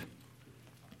stumbling sheep.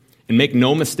 And make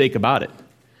no mistake about it,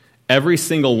 every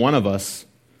single one of us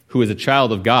who is a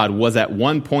child of God was at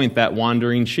one point that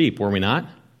wandering sheep, were we not?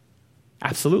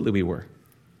 Absolutely we were.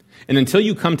 And until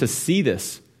you come to see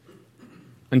this,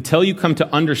 until you come to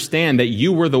understand that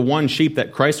you were the one sheep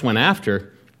that Christ went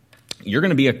after, you're going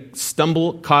to be a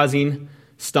stumble-causing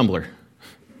stumbler.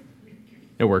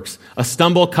 It works. A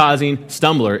stumble-causing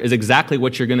stumbler is exactly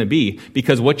what you're going to be,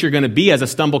 because what you're going to be as a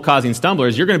stumble-causing stumbler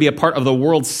is you're going to be a part of the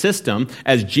world system,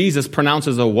 as Jesus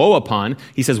pronounces a woe upon.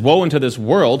 He says, woe unto this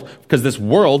world, because this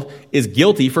world is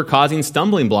guilty for causing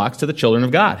stumbling blocks to the children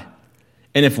of God.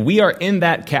 And if we are in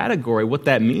that category, what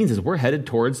that means is we're headed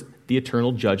towards the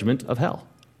eternal judgment of hell.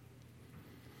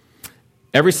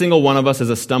 Every single one of us is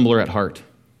a stumbler at heart.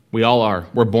 We all are.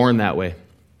 We're born that way.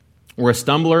 We're a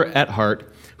stumbler at heart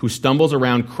who stumbles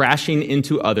around crashing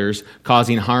into others,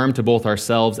 causing harm to both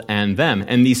ourselves and them.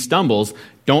 And these stumbles,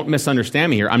 don't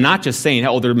misunderstand me here. I'm not just saying,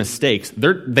 they're mistakes.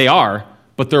 They are,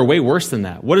 but they're way worse than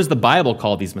that. What does the Bible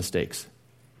call these mistakes?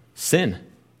 Sin.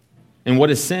 And what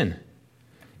is sin?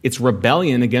 It's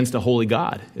rebellion against a holy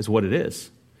God, is what it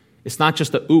is. It's not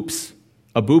just a oops,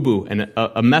 a boo-boo, and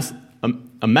a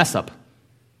mess up.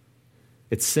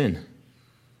 It's sin.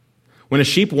 When a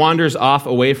sheep wanders off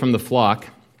away from the flock,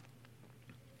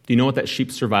 do you know what that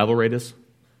sheep's survival rate is?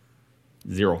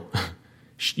 0.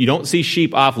 You don't see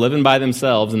sheep off living by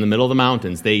themselves in the middle of the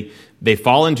mountains. They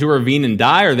fall into a ravine and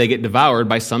die, or they get devoured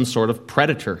by some sort of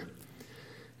predator.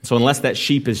 So unless that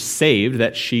sheep is saved,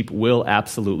 that sheep will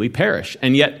absolutely perish.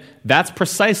 And yet, that's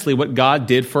precisely what God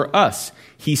did for us.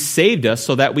 He saved us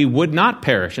so that we would not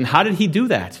perish. And how did he do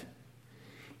that?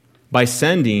 By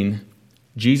sending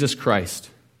Jesus Christ,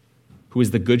 who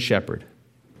is the Good Shepherd,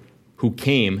 who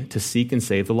came to seek and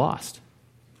save the lost.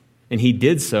 And he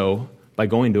did so by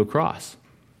going to a cross.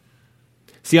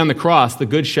 See, on the cross, the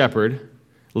Good Shepherd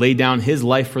laid down his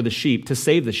life for the sheep to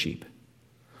save the sheep.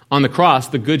 On the cross,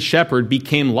 the good shepherd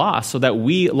became lost so that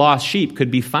we lost sheep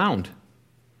could be found.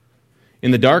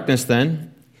 In the darkness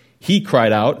then, he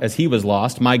cried out as he was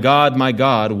lost, my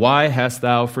God, why hast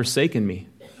thou forsaken me?"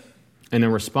 And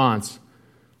in response,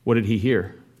 what did he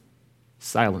hear?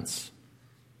 Silence.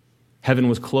 Heaven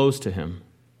was closed to him,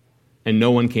 and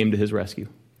no one came to his rescue.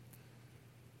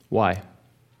 Why?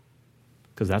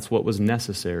 Because that's what was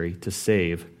necessary to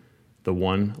save the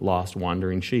one lost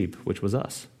wandering sheep, which was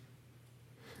us.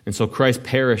 And so Christ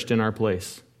perished in our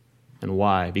place. And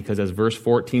why? Because as verse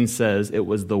 14 says, it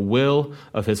was the will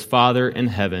of his Father in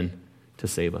heaven to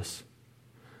save us.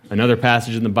 Another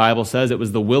passage in the Bible says it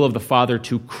was the will of the Father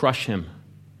to crush him,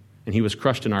 and he was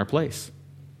crushed in our place.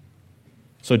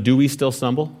 So do we still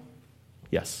stumble?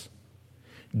 Yes.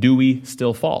 Do we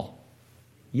still fall?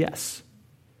 Yes.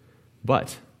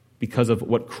 But because of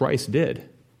what Christ did,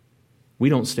 we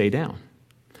don't stay down.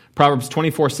 Proverbs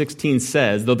 24:16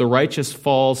 says, though the righteous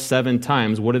falls 7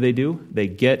 times, what do? They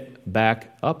get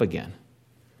back up again.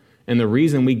 And the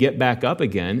reason we get back up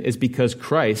again is because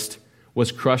Christ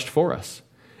was crushed for us.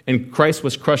 And Christ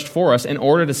was crushed for us in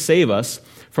order to save us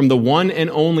from the one and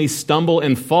only stumble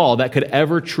and fall that could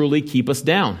ever truly keep us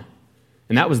down.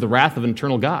 And that was the wrath of an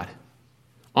eternal God.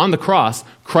 On the cross,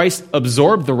 Christ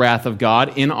absorbed the wrath of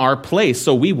God in our place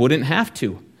so we wouldn't have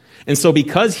to. And so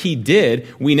because he did,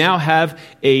 we now have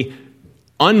a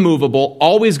unmovable,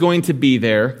 always going to be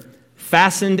there,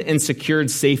 fastened and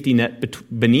secured safety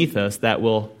net beneath us that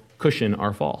will cushion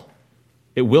our fall.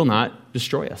 It will not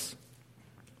destroy us.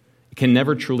 It can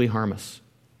never truly harm us.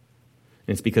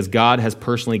 And it's because God has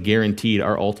personally guaranteed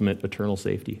our ultimate eternal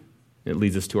safety. It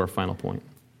leads us to our final point.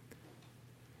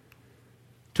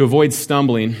 To avoid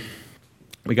stumbling,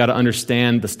 we got to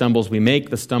understand the stumbles we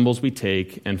make, the stumbles we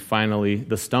take, and finally,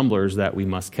 the stumblers that we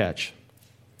must catch.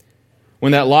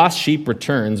 When that lost sheep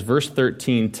returns, verse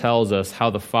 13 tells us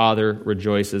how the Father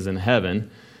rejoices in heaven.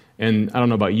 And I don't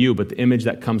know about you, but the image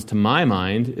that comes to my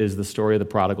mind is the story of the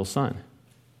prodigal son.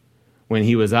 When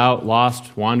he was out,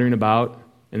 lost, wandering about,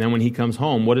 and then when he comes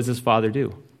home, what does his father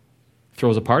do?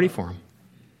 Throws a party for him.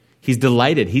 He's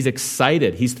delighted. He's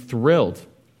excited. He's thrilled.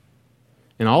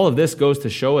 And all of this goes to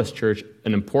show us, church,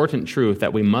 an important truth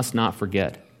that we must not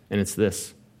forget. And it's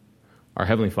this: our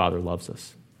Heavenly Father loves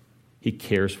us. He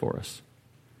cares for us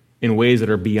in ways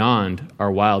that are beyond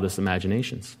our wildest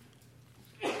imaginations.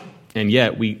 And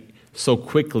yet we so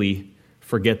quickly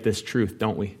forget this truth,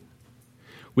 don't we?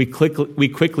 We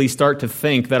quickly start to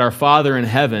think that our Father in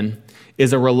heaven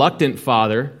is a reluctant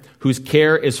Father whose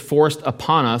care is forced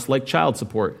upon us like child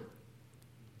support.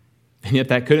 And yet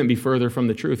that couldn't be further from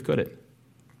the truth, could it?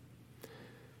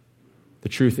 The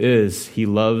truth is, he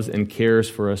loves and cares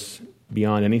for us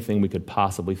beyond anything we could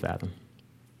possibly fathom.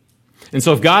 And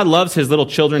so if God loves his little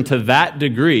children to that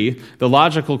degree, the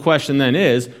logical question then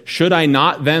is, should I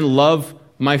not then love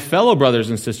my fellow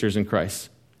brothers and sisters in Christ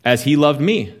as he loved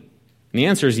me? And the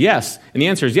answer is yes. And the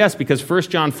answer is yes because 1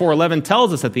 John 4:11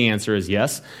 tells us that the answer is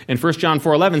yes. And 1 John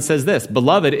 4:11 says this: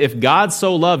 Beloved, if God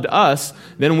so loved us,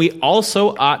 then we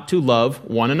also ought to love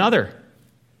one another.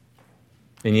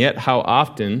 And yet how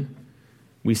often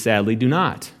we sadly do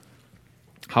not.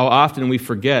 How often we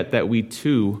forget that we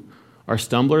too are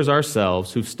stumblers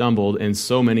ourselves who've stumbled in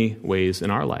so many ways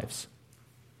in our lives.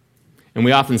 And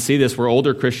we often see this where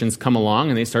older Christians come along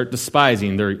and they start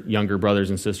despising their younger brothers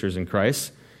and sisters in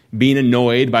Christ, being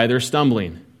annoyed by their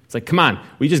stumbling. It's like, come on,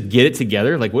 we just get it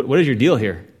together? Like, what is your deal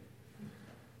here?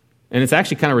 And it's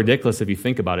actually kind of ridiculous if you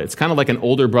think about it. It's kind of like an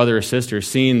older brother or sister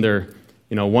seeing their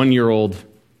 1-year-old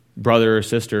brother or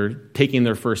sister taking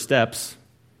their first steps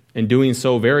and doing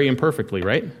so very imperfectly,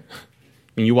 right?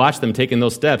 When you watch them taking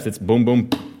those steps, it's boom, boom,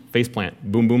 face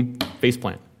plant, boom, boom, face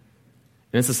plant.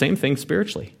 And it's the same thing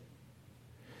spiritually.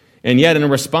 And yet, in a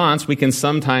response, we can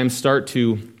sometimes start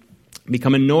to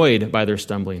become annoyed by their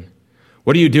stumbling.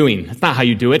 What are you doing? That's not how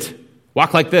you do it.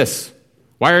 Walk like this.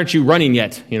 Why aren't you running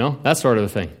yet? That sort of a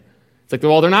thing. It's like,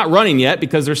 well, they're not running yet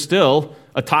because they're still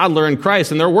a toddler in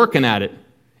Christ and they're working at it.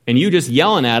 And you just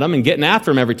yelling at them and getting after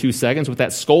them every 2 seconds with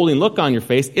that scolding look on your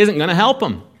face isn't going to help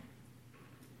them.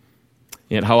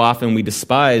 Yet how often we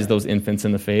despise those infants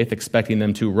in the faith, expecting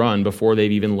them to run before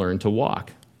they've even learned to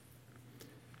walk.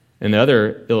 And the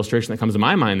other illustration that comes to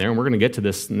my mind there, and we're going to get to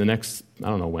this in the next, I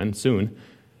don't know when, soon,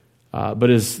 but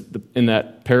is in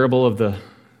that parable of the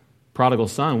prodigal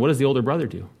son, what does the older brother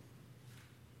do?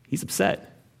 He's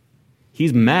upset.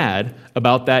 He's mad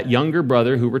about that younger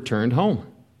brother who returned home.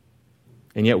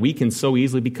 And yet we can so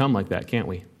easily become like that, can't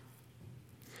we?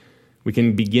 We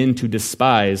can begin to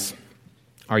despise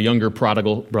our younger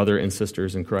prodigal brother and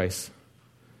sisters in Christ.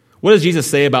 What does Jesus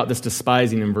say about this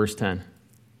despising in verse 10?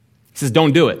 He says,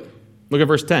 don't do it. Look at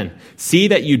verse 10. See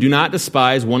that you do not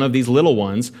despise one of these little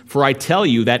ones, for I tell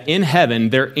you that in heaven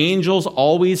their angels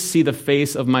always see the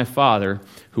face of my Father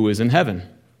who is in heaven.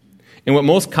 And what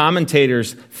most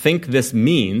commentators think this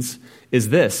means is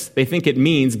this. They think it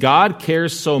means God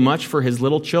cares so much for his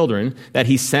little children that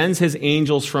he sends his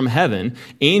angels from heaven,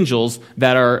 angels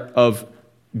that are of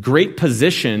great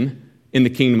position in the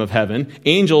kingdom of heaven,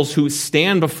 angels who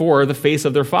stand before the face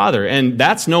of their Father. And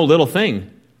that's no little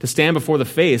thing, to stand before the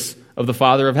face of the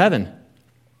Father of heaven.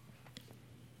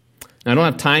 Now, I don't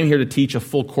have time here to teach a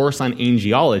full course on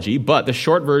angelology, but the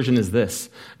short version is this.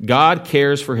 God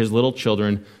cares for his little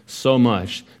children so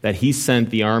much that he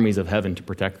sent the armies of heaven to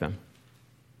protect them.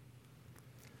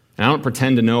 And I don't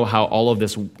pretend to know how all of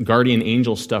this guardian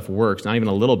angel stuff works, not even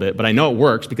a little bit, but I know it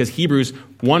works because Hebrews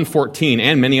 1:14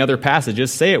 and many other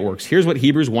passages say it works. Here's what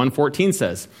Hebrews 1:14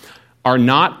 says. Are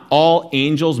not all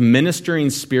angels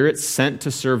ministering spirits sent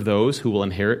to serve those who will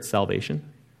inherit salvation?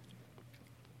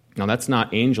 Now, that's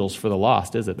not angels for the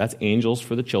lost, is it? That's angels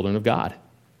for the children of God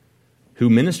who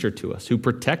minister to us, who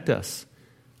protect us.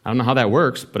 I don't know how that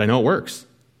works, but I know it works.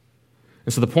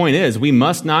 And so the point is, we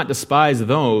must not despise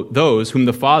those whom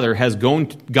the Father has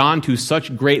gone to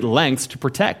such great lengths to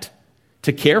protect,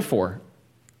 to care for.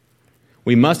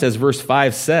 We must, as verse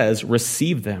 5 says,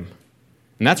 receive them.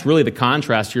 And that's really the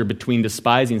contrast here between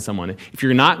despising someone. If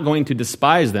you're not going to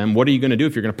despise them, what are you going to do?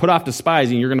 If you're going to put off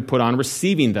despising, you're going to put on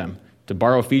receiving them. To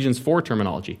borrow Ephesians 4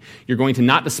 terminology. You're going to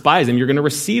not despise them, you're going to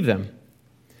receive them.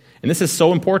 And this is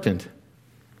so important.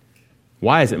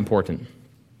 Why is it important?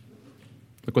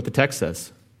 Look what the text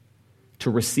says. To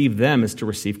receive them is to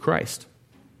receive Christ.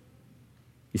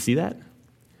 You see that?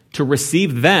 To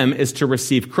receive them is to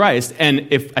receive Christ. And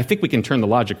I think we can turn the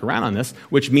logic around on this,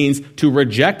 which means to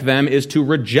reject them is to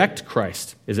reject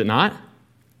Christ. Is it not?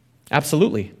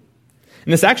 Absolutely.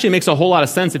 And this actually makes a whole lot of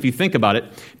sense if you think about it,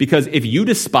 because if you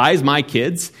despise my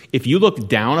kids, if you look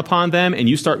down upon them and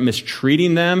you start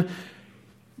mistreating them,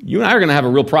 you and I are going to have a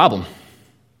real problem.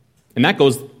 And that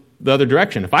goes the other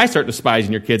direction. If I start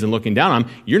despising your kids and looking down on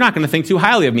them, you're not going to think too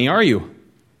highly of me, are you?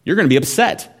 You're going to be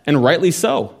upset, and rightly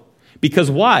so.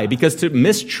 Because why? Because to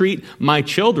mistreat my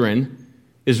children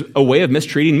is a way of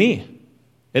mistreating me.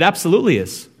 It absolutely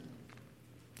is.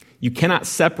 You cannot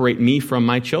separate me from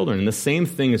my children. And the same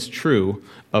thing is true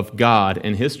of God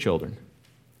and his children.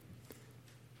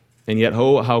 And yet,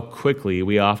 oh, how quickly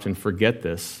we often forget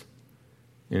this.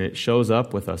 And it shows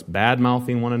up with us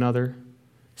bad-mouthing one another,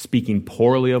 speaking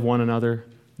poorly of one another,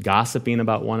 gossiping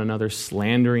about one another,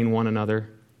 slandering one another.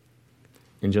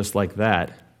 And just like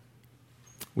that,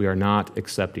 we are not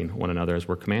accepting one another as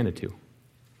we're commanded to.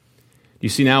 You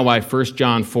see now why 1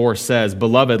 John 4 says,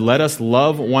 Beloved, let us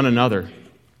love one another.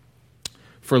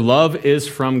 For love is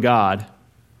from God,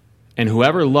 and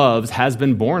whoever loves has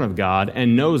been born of God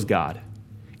and knows God.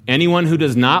 Anyone who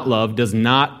does not love does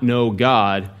not know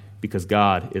God, because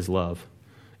God is love.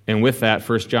 And with that,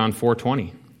 1 John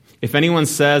 4:20. If anyone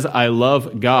says, I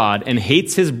love God, and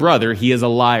hates his brother, he is a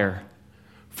liar.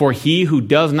 For he who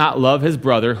does not love his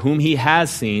brother, whom he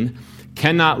has seen,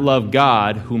 cannot love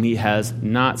God, whom he has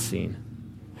not seen.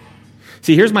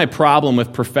 See, here's my problem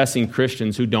with professing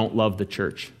Christians who don't love the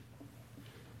church.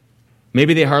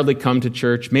 Maybe they hardly come to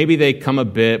church. Maybe they come a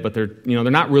bit, but they're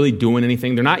not really doing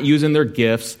anything. They're not using their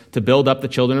gifts to build up the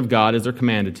children of God as they're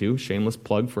commanded to. Shameless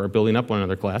plug for our Building Up One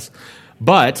Another class.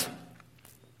 But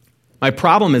my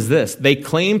problem is this. They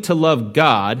claim to love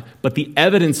God, but the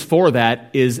evidence for that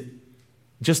is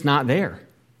just not there.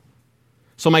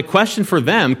 So my question for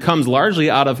them comes largely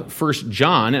out of 1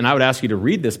 John, and I would ask you to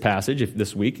read this passage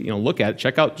this week. Look at it,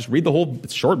 check out, just read the whole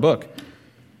short book.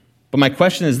 But my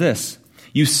question is this.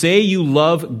 You say you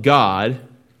love God,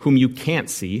 whom you can't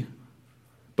see,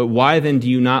 but why then do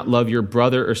you not love your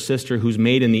brother or sister who's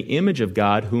made in the image of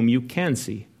God, whom you can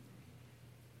see? Do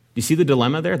you see the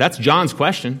dilemma there? That's John's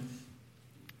question.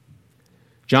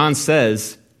 John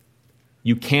says,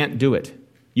 you can't do it.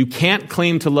 You can't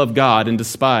claim to love God and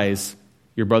despise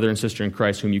your brother and sister in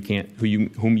Christ whom you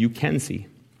can see.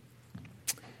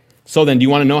 So then, do you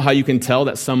want to know how you can tell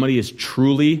that somebody is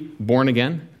truly born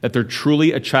again, that they're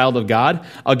truly a child of God?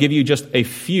 I'll give you just a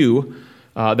few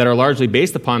that are largely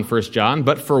based upon 1 John.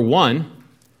 But for one,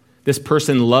 this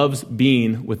person loves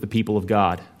being with the people of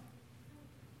God.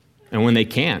 And when they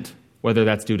can't, whether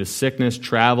that's due to sickness,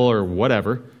 travel, or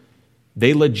whatever,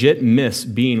 they legit miss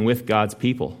being with God's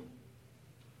people.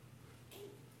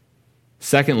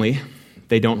 Secondly,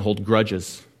 they don't hold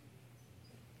grudges.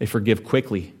 They forgive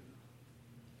quickly.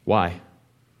 Why?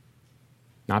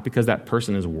 Not because that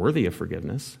person is worthy of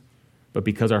forgiveness, but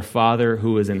because our Father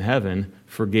who is in heaven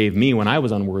forgave me when I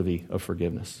was unworthy of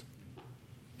forgiveness.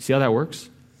 You see how that works?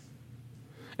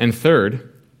 And third,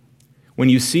 when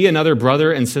you see another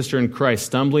brother and sister in Christ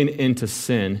stumbling into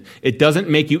sin, it doesn't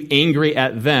make you angry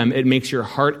at them. It makes your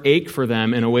heart ache for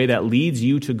them in a way that leads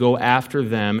you to go after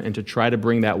them and to try to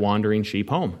bring that wandering sheep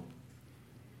home.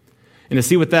 And to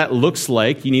see what that looks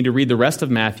like, you need to read the rest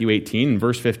of Matthew 18 and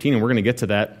verse 15, and we're going to get to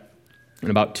that in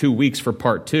about 2 weeks for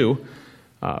part 2.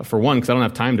 For one, because I don't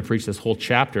have time to preach this whole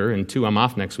chapter, and 2, I'm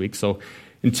off next week. So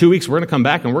in 2 weeks, we're going to come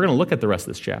back and we're going to look at the rest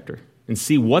of this chapter and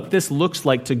see what this looks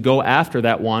like to go after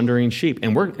that wandering sheep.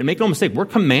 And make no mistake, we're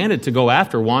commanded to go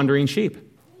after wandering sheep.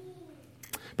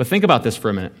 But think about this for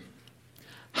a minute.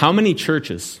 How many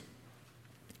churches,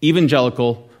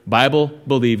 evangelical,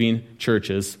 Bible-believing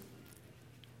churches,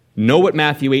 know what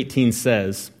Matthew 18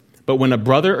 says, but when a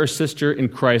brother or sister in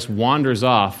Christ wanders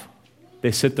off,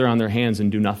 they sit there on their hands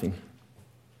and do nothing?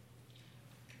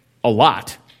 A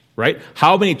lot, right?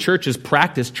 How many churches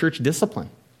practice church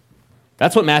discipline?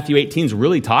 That's what Matthew 18 is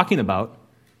really talking about.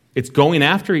 It's going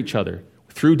after each other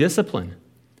through discipline.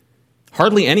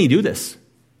 Hardly any do this.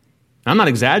 I'm not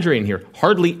exaggerating here.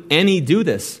 Hardly any do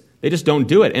this. They just don't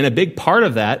do it. And a big part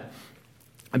of that,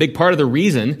 a big part of the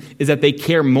reason is that they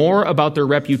care more about their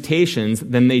reputations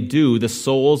than they do the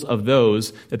souls of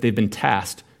those that they've been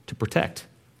tasked to protect.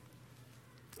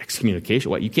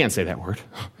 Excommunication? What? You can't say that word.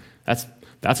 That's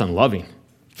unloving.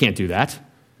 You can't do that.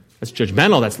 That's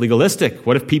judgmental. That's legalistic.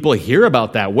 What if people hear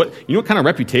about that? You know what kind of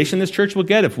reputation this church will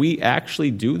get if we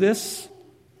actually do this?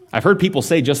 I've heard people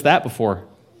say just that before.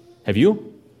 Have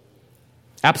you?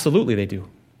 Absolutely they do.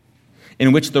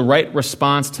 In which the right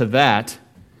response to that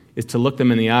is to look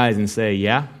them in the eyes and say,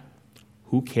 yeah,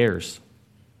 who cares?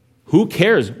 Who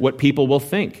cares what people will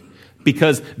think?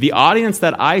 Because the audience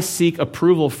that I seek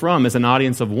approval from is an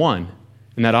audience of one,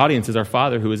 and that audience is our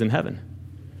Father who is in heaven.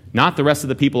 Not the rest of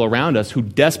the people around us who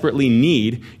desperately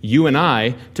need you and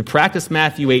I to practice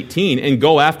Matthew 18 and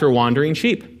go after wandering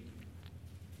sheep.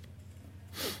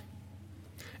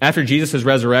 After Jesus'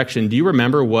 resurrection, do you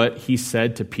remember what he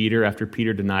said to Peter after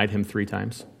Peter denied him 3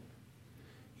 times?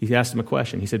 He asked him a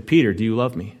question. He said, Peter, do you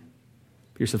love me?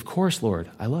 Peter said, of course, Lord,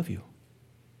 I love you.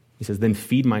 He says, then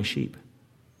feed my sheep.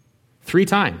 3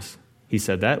 times he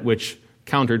said that, which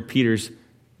countered Peter's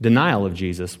denial of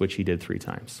Jesus, which he did 3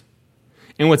 times.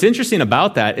 And what's interesting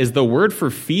about that is the word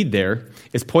for feed there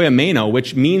is poiameno,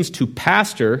 which means to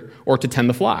pasture or to tend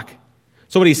the flock.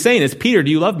 So what he's saying is, Peter,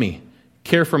 do you love me?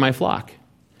 Care for my flock.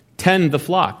 Tend the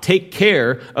flock. Take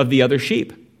care of the other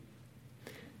sheep.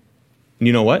 And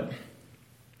you know what?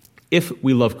 If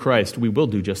we love Christ, we will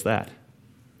do just that.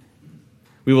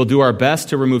 We will do our best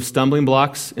to remove stumbling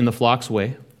blocks in the flock's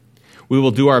way. We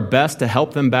will do our best to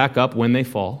help them back up when they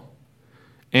fall.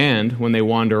 And when they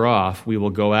wander off, we will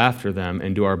go after them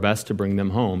and do our best to bring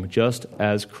them home, just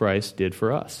as Christ did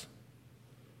for us.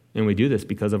 And we do this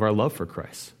because of our love for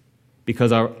Christ,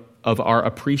 because of our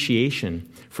appreciation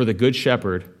for the Good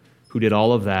Shepherd who did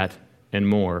all of that and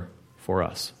more for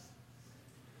us.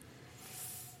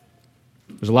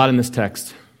 There's a lot in this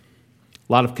text,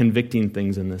 a lot of convicting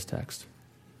things in this text.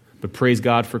 But praise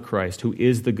God for Christ, who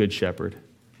is the Good Shepherd,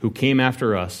 who came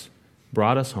after us,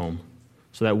 brought us home,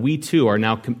 so that we too are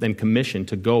now then commissioned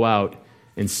to go out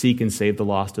and seek and save the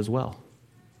lost as well.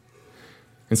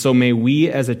 And so may we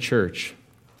as a church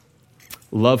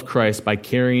love Christ by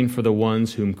caring for the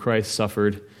ones whom Christ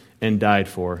suffered and died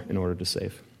for in order to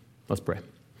save. Let's pray.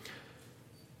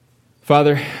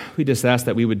 Father, we just ask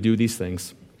that we would do these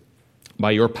things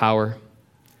by your power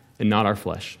and not our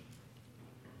flesh.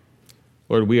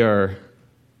 Lord, we are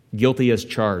guilty as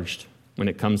charged when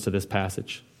it comes to this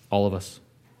passage, all of us.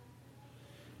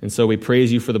 And so we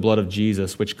praise you for the blood of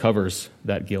Jesus, which covers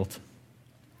that guilt.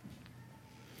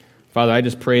 Father, I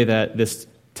just pray that this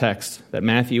text, that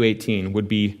Matthew 18, would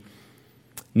be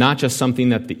not just something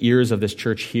that the ears of this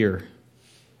church hear,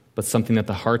 but something that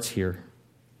the hearts hear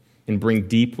and bring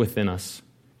deep within us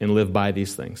and live by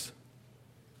these things.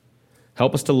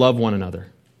 Help us to love one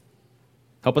another.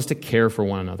 Help us to care for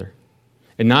one another.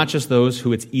 And not just those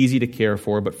who it's easy to care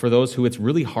for, but for those who it's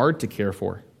really hard to care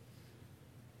for.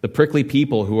 The prickly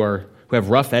people who have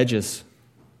rough edges.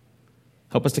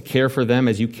 Help us to care for them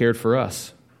as you cared for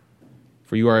us.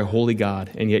 For you are a holy God,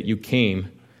 and yet you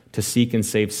came to seek and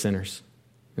save sinners.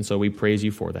 And so we praise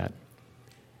you for that.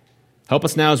 Help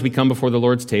us now as we come before the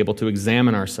Lord's table to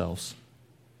examine ourselves,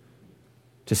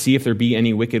 to see if there be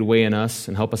any wicked way in us,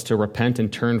 and help us to repent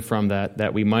and turn from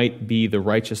that we might be the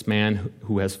righteous man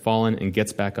who has fallen and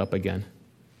gets back up again,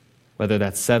 whether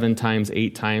that's 7 times,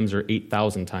 8 times, or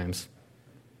 8,000 times.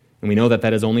 And we know that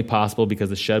that is only possible because of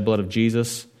the shed blood of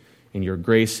Jesus and your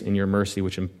grace and your mercy,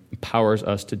 which empowers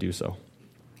us to do so.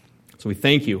 So we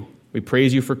thank you. We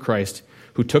praise you for Christ,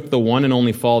 who took the one and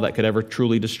only fall that could ever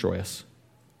truly destroy us.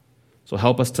 So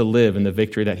help us to live in the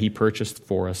victory that he purchased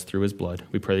for us through his blood.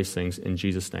 We pray these things in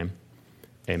Jesus' name.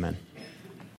 Amen.